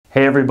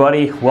Hey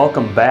everybody,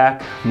 welcome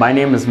back. My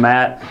name is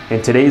Matt.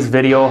 In today's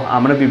video,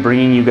 I'm going to be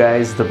bringing you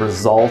guys the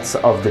results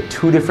of the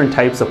two different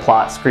types of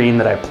plot screen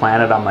that I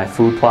planted on my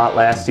food plot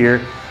last year.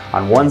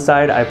 On one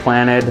side, I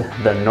planted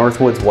the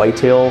Northwoods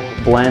Whitetail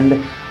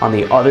blend. On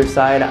the other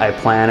side, I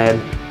planted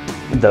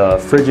the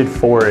Frigid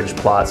Forage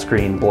plot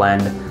screen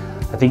blend.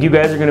 I think you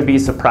guys are going to be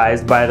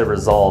surprised by the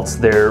results.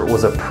 There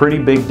was a pretty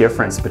big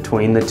difference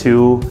between the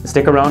two.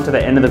 Stick around to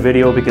the end of the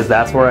video because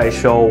that's where I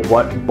show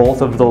what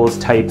both of those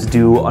types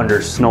do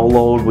under snow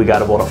load. We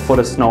got about a foot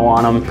of snow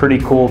on them. Pretty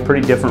cool,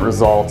 pretty different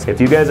results.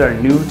 If you guys are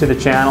new to the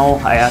channel,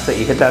 I ask that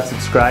you hit that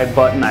subscribe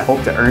button. I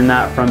hope to earn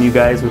that from you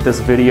guys with this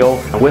video.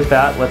 And with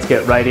that, let's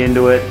get right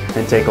into it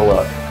and take a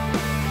look.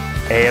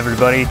 Hey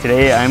everybody,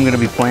 today I'm going to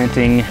be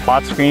planting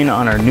plot screen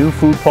on our new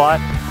food plot.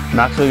 I'm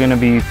actually going to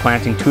be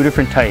planting two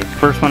different types.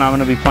 First one I'm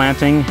going to be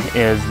planting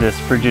is this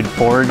Frigid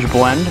Forage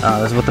blend.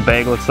 This is what the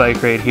bag looks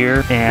like right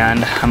here.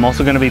 And I'm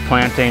also going to be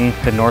planting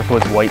the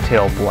Northwoods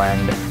Whitetail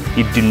blend.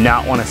 You do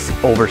not want to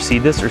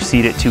overseed this or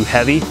seed it too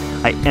heavy.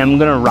 I am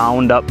going to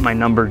round up my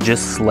number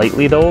just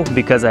slightly though,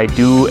 because I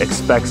do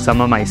expect some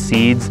of my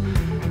seeds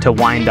to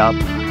wind up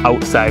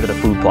outside of the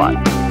food plot.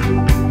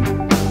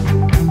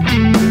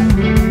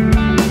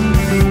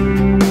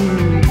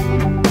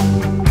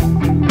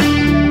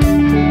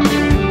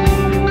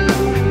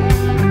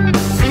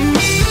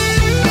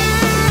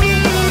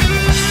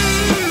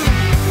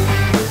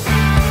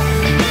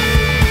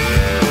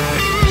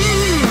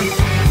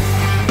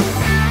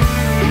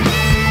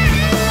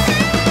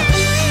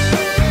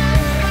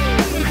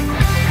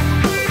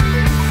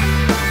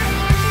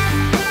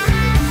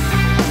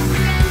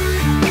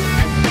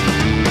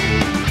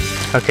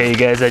 Okay, you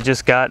guys, I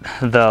just got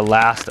the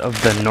last of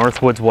the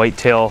Northwoods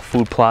Whitetail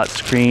food plot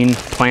screen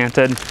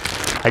planted.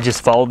 I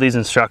just followed these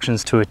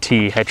instructions to a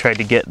T. I tried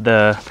to get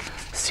the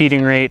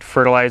seeding rate,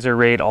 fertilizer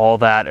rate, all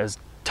that as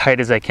tight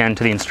as I can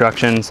to the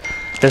instructions.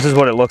 This is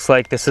what it looks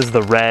like. This is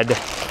the red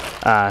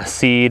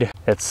seed.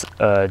 It's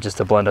just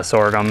a blend of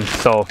sorghum.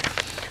 So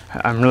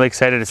I'm really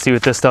excited to see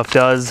what this stuff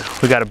does.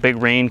 We got a big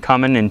rain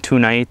coming in 2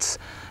 nights.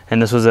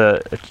 And this was an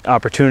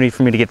opportunity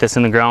for me to get this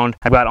in the ground.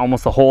 I got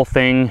almost the whole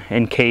thing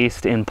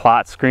encased in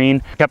plot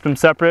screen. Kept them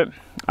separate.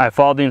 I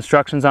followed the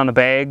instructions on the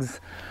bags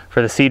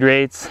for the seed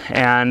rates,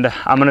 and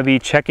I'm gonna be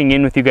checking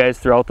in with you guys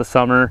throughout the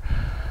summer,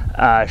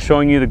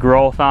 showing you the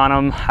growth on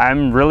them.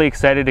 I'm really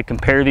excited to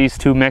compare these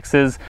two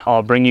mixes.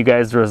 I'll bring you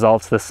guys the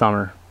results this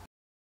summer.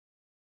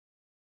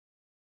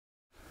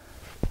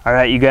 All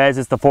right, you guys,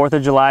 it's the 4th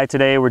of July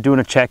today. We're doing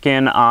a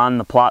check-in on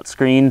the plot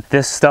screen.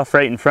 This stuff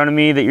right in front of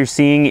me that you're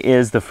seeing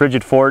is the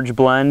Frigid Forage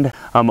blend.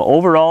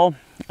 Overall,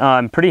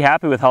 I'm pretty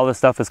happy with how this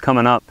stuff is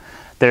coming up.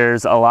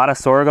 There's a lot of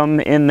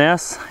sorghum in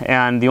this,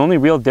 and the only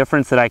real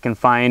difference that I can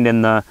find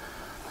in the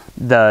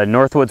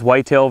Northwoods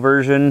Whitetail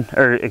version,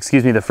 or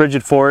excuse me, the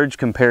Frigid Forage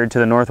compared to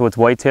the Northwoods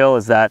Whitetail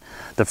is that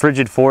the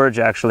Frigid Forage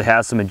actually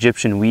has some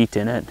Egyptian wheat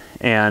in it,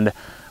 and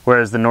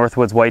whereas the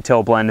Northwoods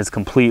Whitetail blend is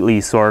completely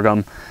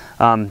sorghum.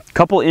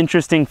 Couple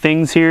interesting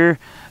things here.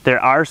 There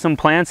are some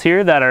plants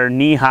here that are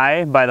knee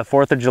high by the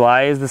 4th of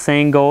July, as the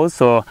saying goes,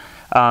 so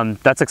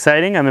that's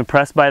exciting. I'm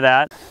impressed by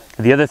that.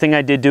 The other thing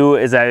I did do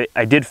is I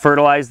did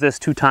fertilize this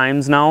 2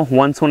 times now,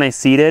 once when I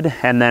seeded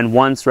and then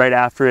once right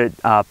after it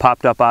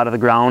popped up out of the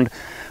ground.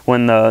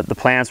 When the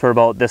plants were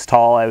about this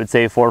tall, I would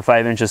say 4 or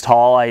 5 inches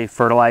tall, I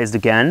fertilized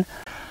again.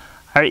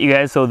 All right, you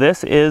guys, so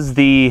this is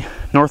the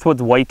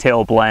Northwoods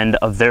Whitetail blend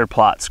of their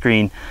plot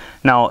screen.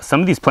 Now, some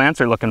of these plants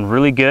are looking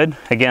really good.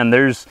 Again,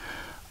 there's,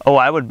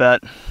 I would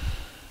bet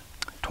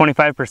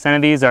 25%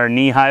 of these are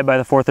knee high by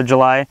the 4th of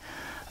July.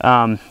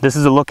 This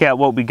is a look at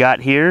what we got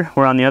here.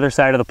 We're on the other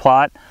side of the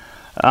plot.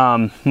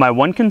 My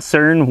one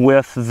concern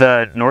with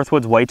the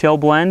Northwoods Whitetail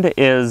blend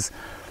is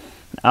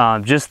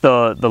just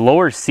the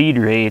lower seed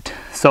rate.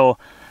 So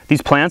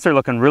these plants are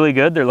looking really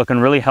good. They're looking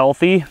really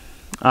healthy.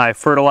 I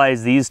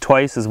fertilized these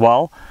twice as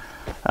well,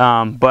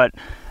 but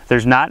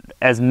there's not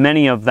as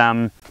many of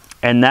them.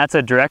 And that's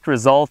a direct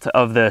result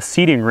of the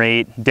seeding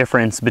rate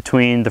difference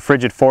between the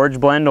Frigid Forage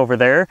blend over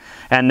there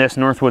and this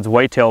Northwoods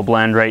Whitetail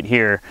blend right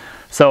here.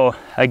 So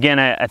again,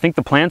 I think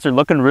the plants are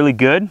looking really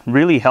good,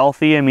 really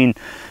healthy. I mean,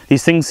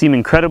 these things seem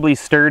incredibly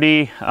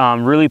sturdy,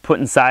 really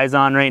putting size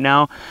on right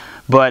now,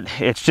 but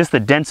it's just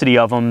the density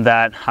of them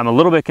that I'm a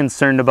little bit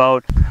concerned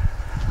about.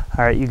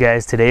 All right, you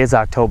guys, today is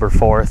October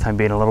 4th. I'm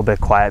being a little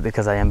bit quiet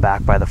because I am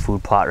back by the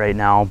food plot right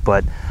now,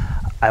 but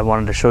I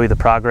wanted to show you the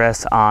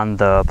progress on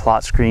the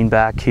plot screen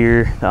back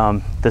here.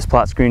 This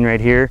plot screen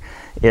right here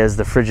is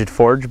the Frigid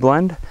Forage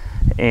blend,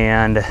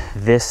 and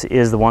this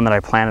is the one that I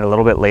planted a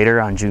little bit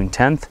later on June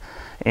 10th,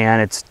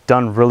 and it's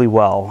done really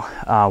well.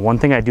 One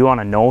thing I do want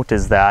to note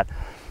is that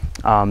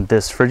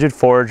this Frigid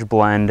Forage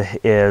blend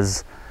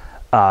is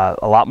a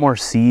lot more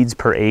seeds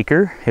per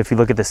acre. If you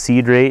look at the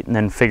seed rate and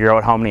then figure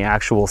out how many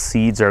actual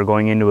seeds are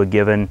going into a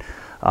given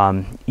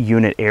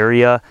unit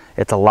area,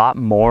 it's a lot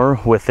more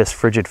with this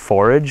Frigid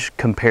Forage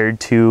compared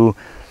to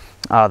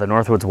the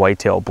Northwoods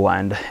Whitetail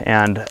blend.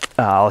 And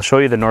I'll show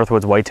you the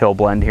Northwoods Whitetail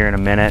blend here in a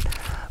minute,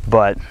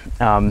 But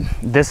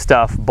this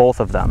stuff, both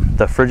of them,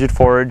 the Frigid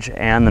Forage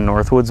and the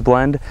Northwoods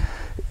blend,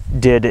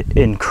 did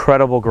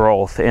incredible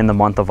growth in the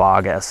month of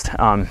August.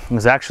 It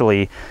was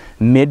actually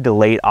mid to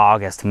late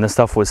August and this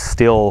stuff was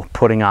still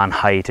putting on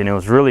height, and it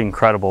was really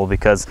incredible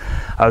because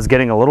I was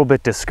getting a little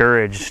bit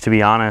discouraged, to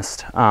be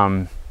honest,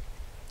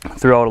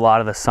 throughout a lot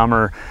of the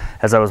summer.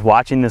 As I was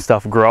watching this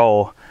stuff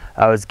grow,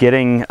 I was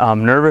getting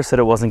nervous that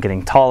it wasn't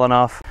getting tall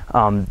enough.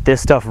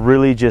 This stuff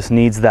really just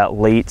needs that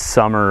late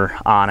summer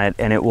on it,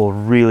 and it will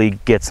really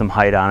get some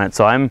height on it.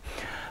 So I'm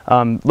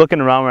looking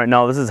around right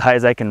now. This is as high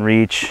as I can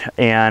reach,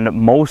 and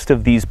most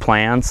of these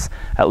plants,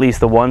 at least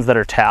the ones that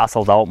are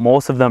tasseled out,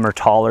 most of them are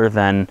taller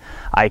than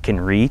I can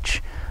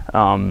reach.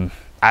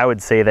 I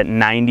would say that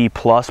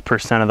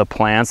 90+% of the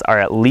plants are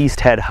at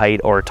least head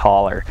height or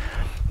taller.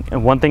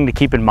 And one thing to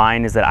keep in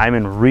mind is that I'm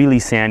in really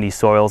sandy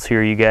soils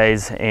here, you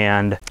guys,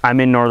 and I'm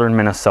in northern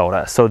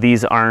Minnesota, so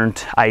these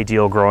aren't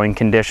ideal growing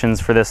conditions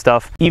for this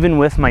stuff. Even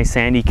with my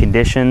sandy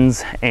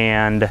conditions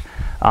and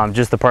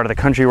just the part of the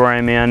country where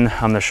I'm in,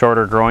 on the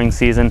shorter growing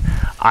season,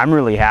 I'm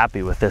really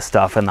happy with this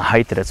stuff and the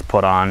height that it's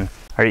put on. All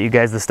right, you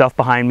guys, the stuff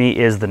behind me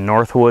is the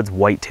Northwoods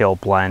Whitetail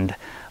blend.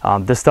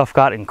 This stuff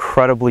got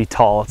incredibly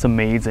tall. It's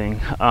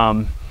amazing.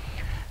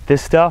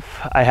 This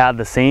stuff I had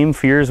the same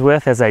fears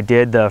with as I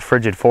did the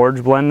Frigid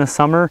Forage blend this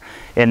summer,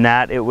 in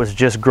that it was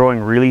just growing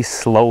really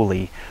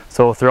slowly.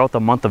 So throughout the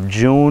month of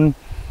June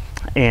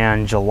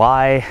and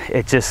July,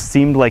 it just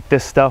seemed like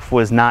this stuff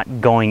was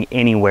not going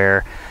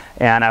anywhere.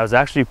 And I was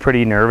actually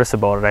pretty nervous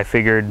about it. I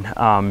figured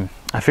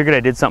I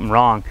did something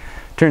wrong.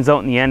 Turns out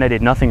in the end I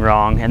did nothing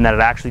wrong, and that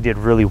it actually did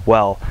really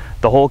well.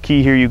 The whole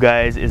key here, you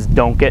guys, is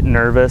don't get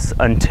nervous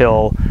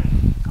until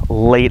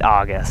late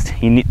August.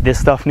 This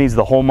stuff needs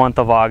the whole month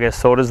of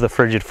August, so does the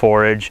Frigid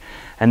Forage,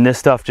 and this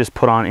stuff just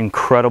put on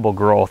incredible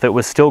growth. It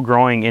was still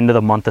growing into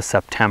the month of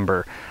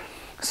September.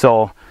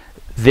 So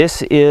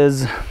this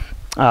is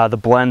the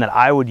blend that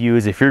I would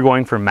use if you're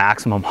going for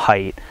maximum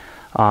height.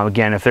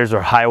 Again, if there's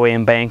a highway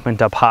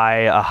embankment up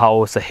high, a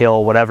house, a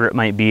hill, whatever it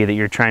might be that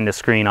you're trying to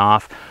screen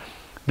off,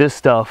 this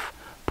stuff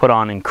put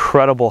on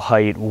incredible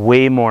height,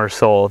 way more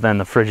so than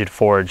the Frigid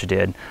Forage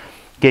did.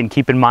 Again,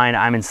 keep in mind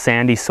I'm in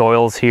sandy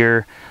soils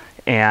here,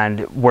 and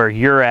where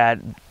you're at,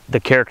 the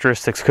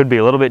characteristics could be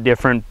a little bit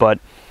different, but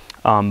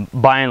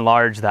by and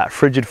large, that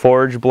Frigid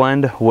Forage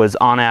blend was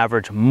on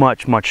average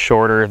much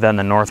shorter than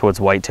the Northwoods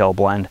Whitetail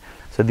blend.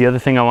 So the other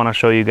thing I want to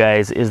show you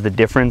guys is the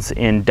difference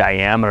in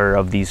diameter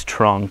of these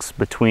trunks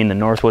between the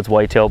Northwoods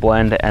Whitetail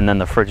blend and then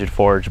the Frigid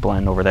Forage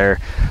blend over there.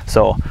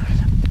 So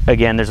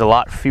again, there's a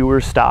lot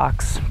fewer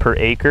stalks per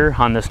acre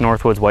on this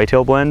Northwoods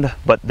Whitetail blend,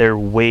 but they're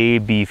way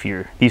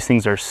beefier. These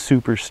things are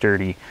super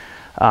sturdy.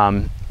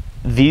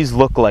 These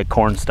look like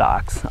corn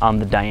stalks on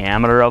the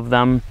diameter of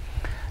them.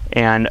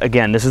 And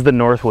again, this is the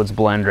Northwoods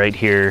blend right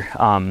here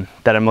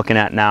that I'm looking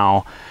at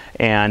now.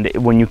 And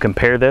when you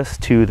compare this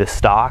to the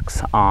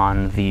stalks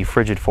on the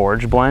Frigid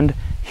Forage blend,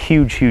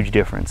 huge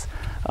difference.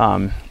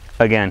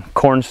 Again,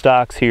 corn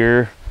stalks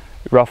here,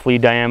 roughly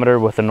diameter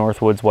with the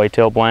Northwoods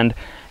Whitetail blend,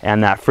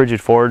 and that Frigid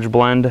Forage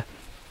blend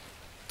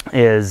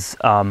is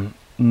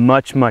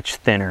much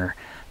thinner.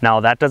 Now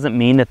that doesn't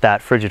mean that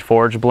that Frigid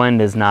Forage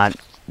blend is not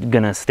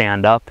gonna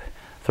stand up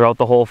throughout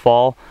the whole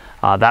fall.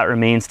 That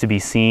remains to be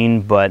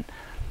seen, but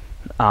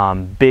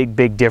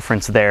big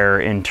difference there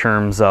in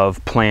terms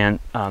of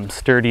plant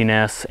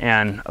sturdiness,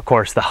 and of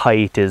course the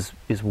height is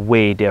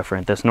way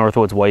different. This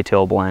Northwoods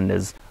Whitetail blend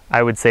is,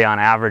 I would say on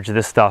average,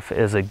 this stuff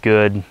is a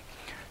good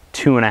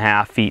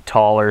 2.5 feet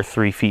taller,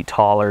 3 feet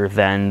taller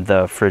than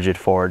the Frigid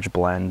Forage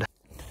blend.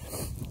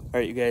 All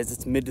right, you guys,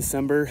 it's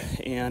mid-December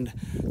and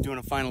doing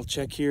a final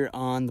check here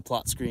on the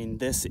plot screen.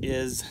 This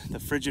is the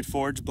Frigid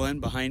Forage blend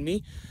behind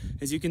me.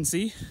 As you can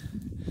see,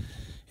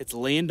 it's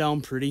laying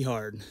down pretty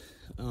hard.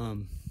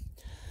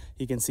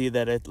 You can see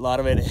that a lot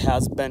of it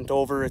has bent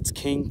over, it's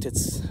kinked,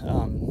 it's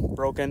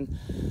broken,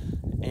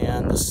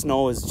 and the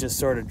snow has just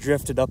sort of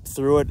drifted up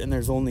through it, and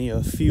there's only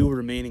a few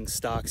remaining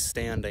stalks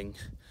standing.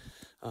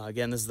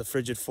 Again, this is the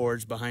Frigid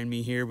Forage behind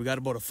me here. We got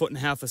about 1.5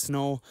 feet of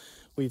snow.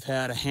 We've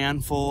had a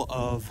handful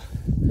of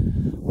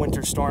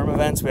winter storm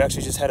events. We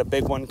actually just had a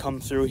big one come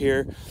through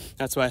here.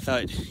 That's why I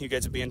thought you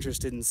guys would be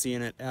interested in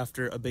seeing it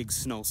after a big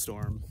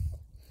snowstorm.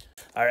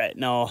 All right,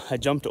 now I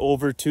jumped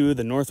over to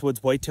the Northwoods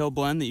Whitetail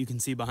blend that you can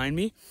see behind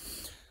me.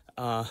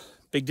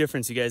 Big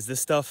difference, you guys. This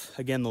stuff,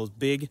 again, those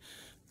big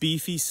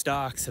beefy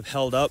stalks have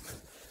held up.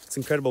 It's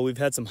incredible. We've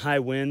had some high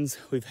winds.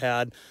 We've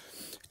had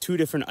 2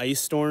 different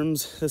ice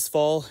storms this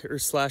fall or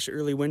 /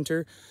 early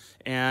winter,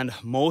 and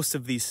most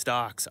of these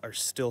stalks are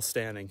still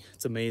standing.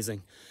 It's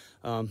amazing.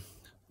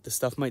 This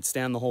stuff might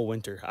stand the whole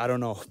winter. I don't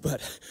know,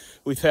 but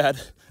we've had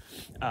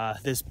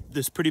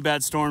this pretty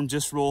bad storm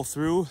just roll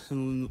through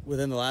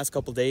within the last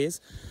couple days,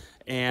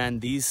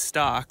 and these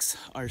stalks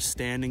are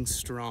standing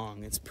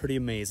strong. It's pretty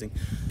amazing.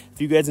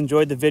 If you guys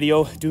enjoyed the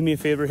video, do me a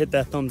favor, hit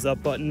that thumbs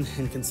up button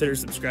and consider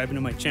subscribing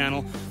to my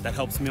channel. That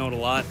helps me out a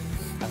lot.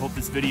 I hope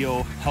this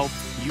video helped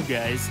you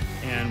guys,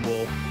 and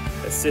we'll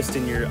assist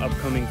in your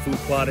upcoming food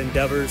plot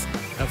endeavors.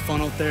 Have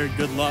fun out there,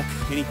 good luck.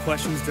 Any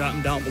questions, drop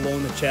them down below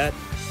in the chat.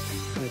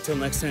 And until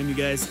next time, you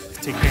guys,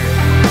 take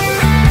care.